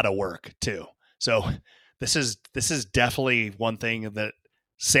lot of work too. So this is definitely one thing that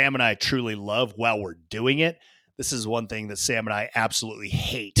Sam and I truly love while we're doing it. This is one thing that Sam and I absolutely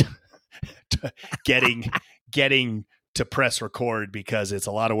hate getting to press record, because it's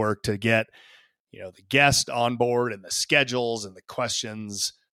a lot of work to get, the guest on board and the schedules and the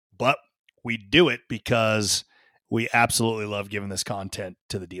questions, but we do it because we absolutely love giving this content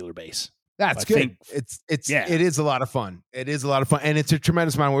to the dealer base. That's good. It is a lot of fun. It is a lot of fun. And it's a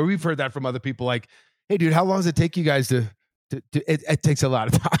tremendous amount where we've heard that from other people, like, hey dude, how long does it take you guys to it takes a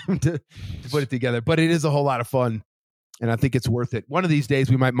lot of time to put it together, but it is a whole lot of fun. And I think it's worth it. One of these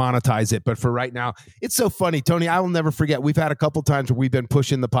days we might monetize it, but for right now, it's so funny, Tony. I will never forget. We've had a couple times where we've been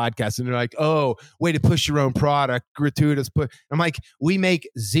pushing the podcast, and they're like, "Oh, way to push your own product, gratuitous push." I'm like, we make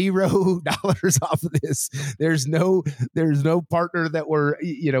 $0 off of this. There's no partner that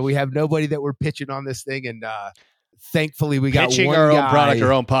we have nobody that we're pitching on this thing. And thankfully we got pitching one our guy.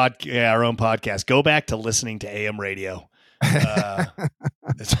 own product, our own podcast. Go back to listening to AM radio.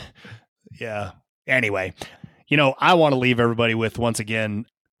 Yeah. Anyway, I want to leave everybody with, once again,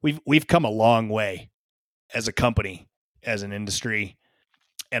 we've come a long way as a company, as an industry.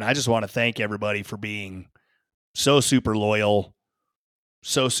 And I just want to thank everybody for being so super loyal,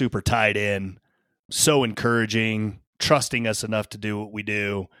 so super tied in, so encouraging, trusting us enough to do what we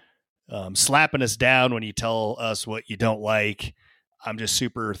do, slapping us down when you tell us what you don't like. I'm just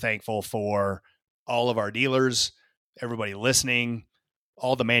super thankful for all of our dealers, everybody listening,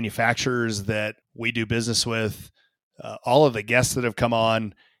 all the manufacturers that we do business with, all of the guests that have come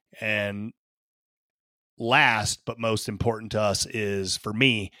on. And last but most important to us is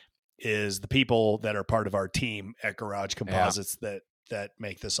the people that are part of our team at Garage Composites that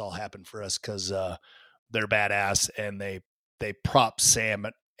make this all happen for us, because they're badass and they prop Sam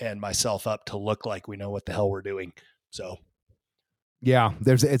and myself up to look like we know what the hell we're doing. So yeah,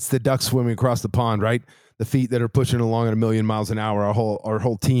 it's the ducks swimming across the pond, right? The feet that are pushing along at 1,000,000 miles an hour. Our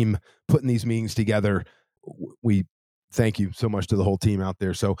whole team putting these meetings together. We thank you so much to the whole team out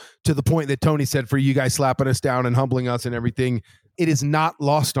there. So to the point that Tony said, for you guys slapping us down and humbling us and everything, it is not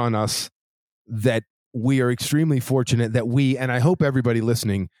lost on us that we are extremely fortunate that and I hope everybody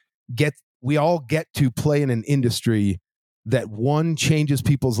listening we all get to play in an industry that, one, changes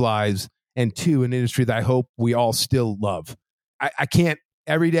people's lives, and two, an industry that I hope we all still love. I can't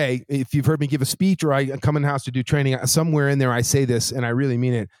every day, if you've heard me give a speech or I come in the house to do training, somewhere in there I say this, and I really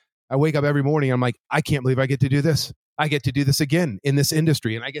mean it. I wake up every morning, I'm like, I can't believe I get to do this. I get to do this again in this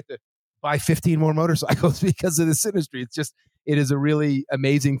industry, and I get to buy 15 more motorcycles because of this industry. It is a really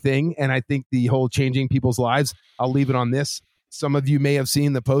amazing thing. And I think the whole changing people's lives, I'll leave it on this. Some of you may have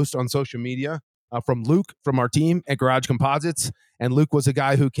seen the post on social media from Luke from our team at Garage Composites. And Luke was a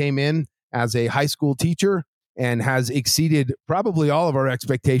guy who came in as a high school teacher and has exceeded probably all of our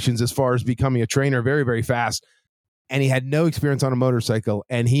expectations as far as becoming a trainer very, very fast. And he had no experience on a motorcycle.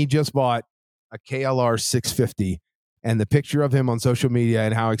 And he just bought a KLR 650. And the picture of him on social media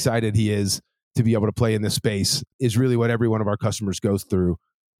and how excited he is to be able to play in this space is really what every one of our customers goes through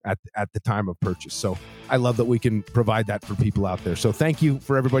at the time of purchase. So I love that we can provide that for people out there. So thank you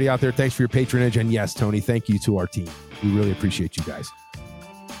for everybody out there. Thanks for your patronage. And yes, Tony, thank you to our team. We really appreciate you guys.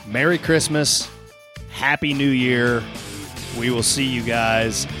 Merry Christmas. Happy New Year. We will see you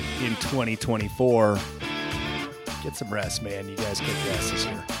guys in 2024. Get some rest, man. You guys kicked ass this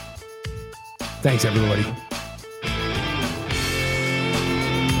year. Thanks, everybody.